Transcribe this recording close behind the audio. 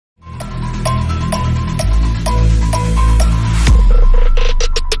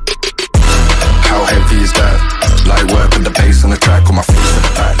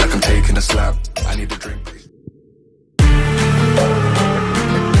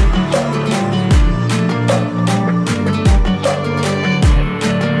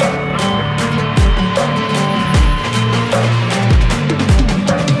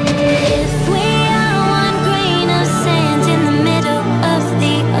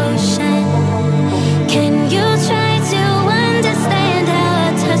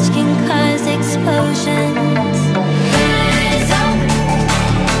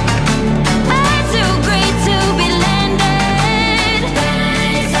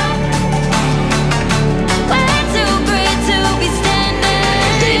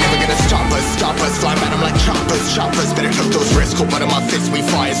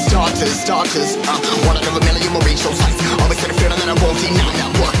starters. One out of a million will reach those heights. Always had a feeling that I won't deny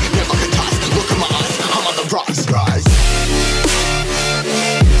that work. Never could toss. Look in my eyes, I'm on the rocks. Rise.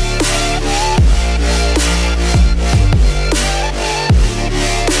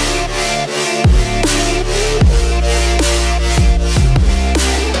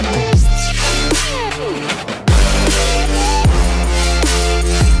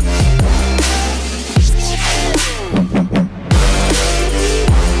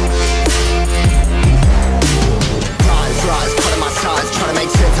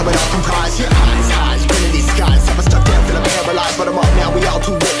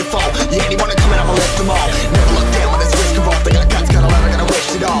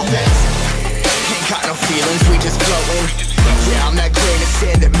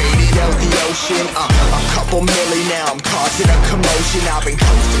 A couple milli now, I'm causing a commotion. I've been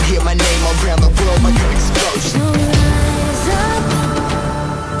coasting, hear my name around the world like an explosion. Rise up,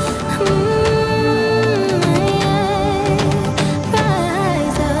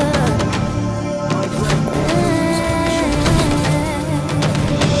 rise up.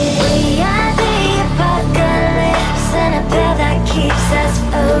 We are the apocalypse, and a pill that keeps us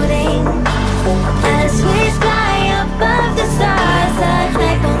floating. As we fly above the stars, our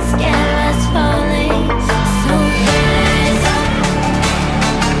light won't scare us falling. So rise up.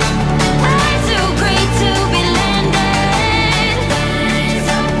 I'm too great to be landed. Rise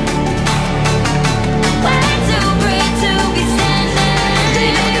up. We're too great to be standing.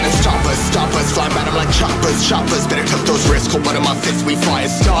 They ain't never gonna stop us, fly by them like choppers. Better tuck those risks, hold one of my fists, we fire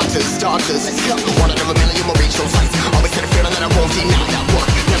starters. Let's go. One out of a million will reach those heights. Always had a feeling that I won't deny that work.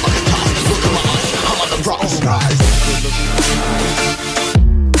 Never could toss. Look in my eyes, I'm on the rocks. Rise.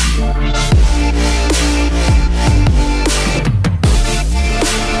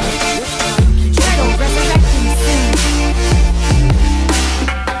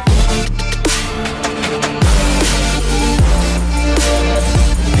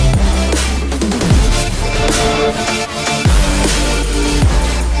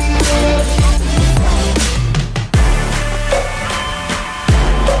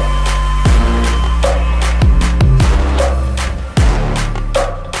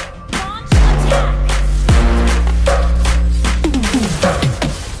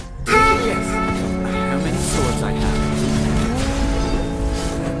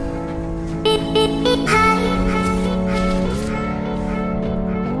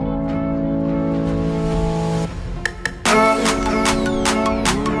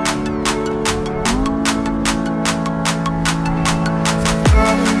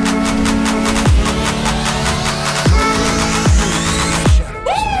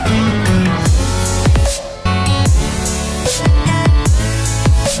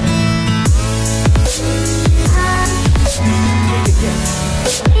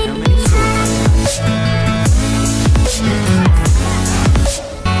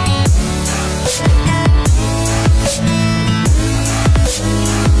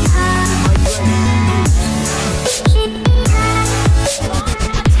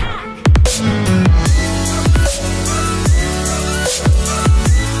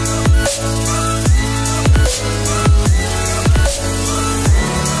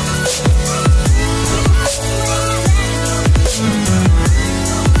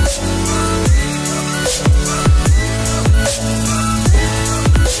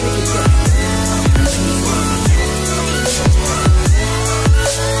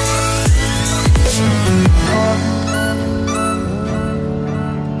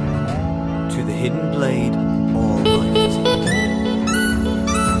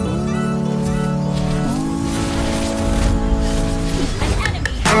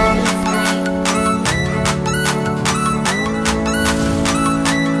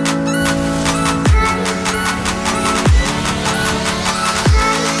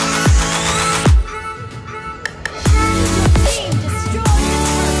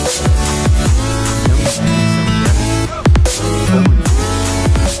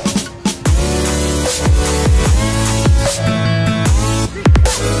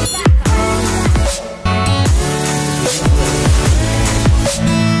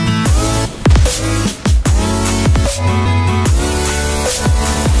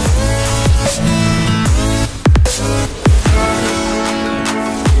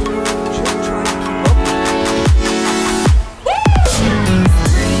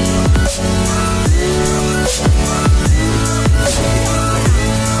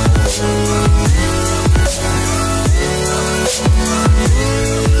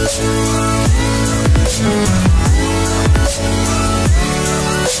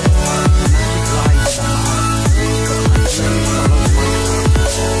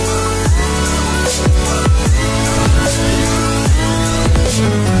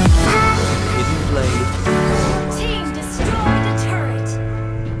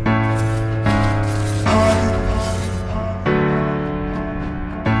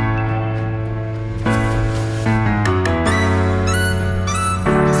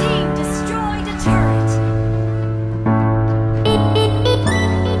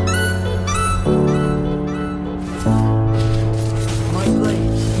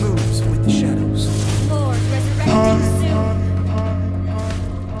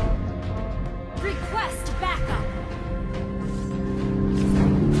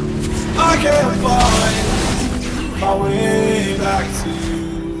 way back to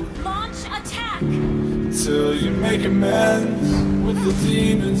you. Launch attack! Till you make amends with the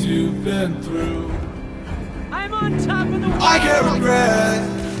demons you've been through. I'm on top of the world! I can't regret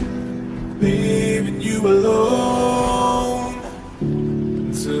leaving you alone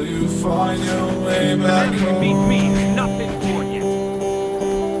until you find your way back Remember, home. meet me, not been born yet.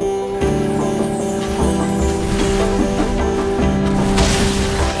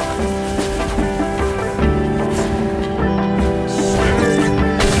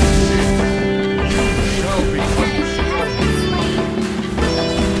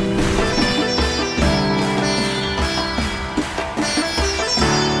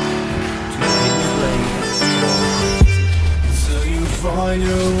 Find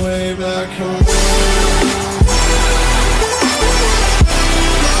your way back home.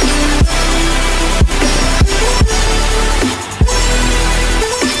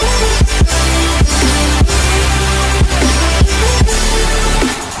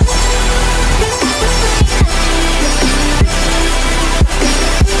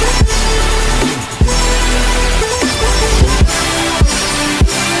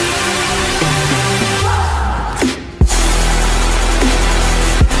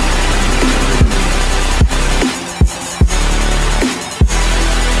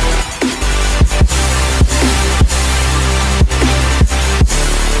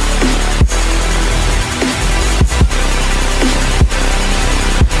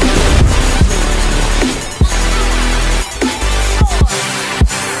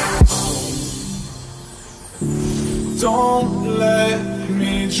 Don't let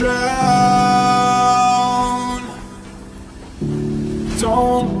me drown.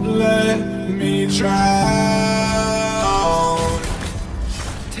 Don't let me drown.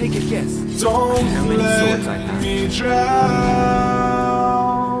 Take a guess. Don't How many swords I let have? me drown.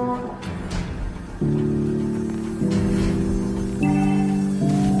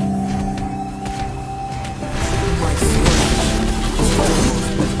 My sword.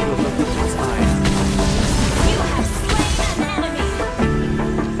 You have slain an enemy!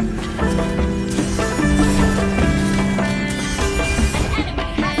 An enemy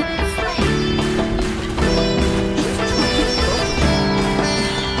has been slain!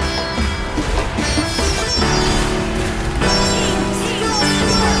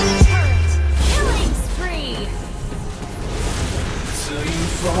 Killing spree! Till you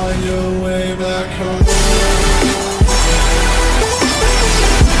find your way back home.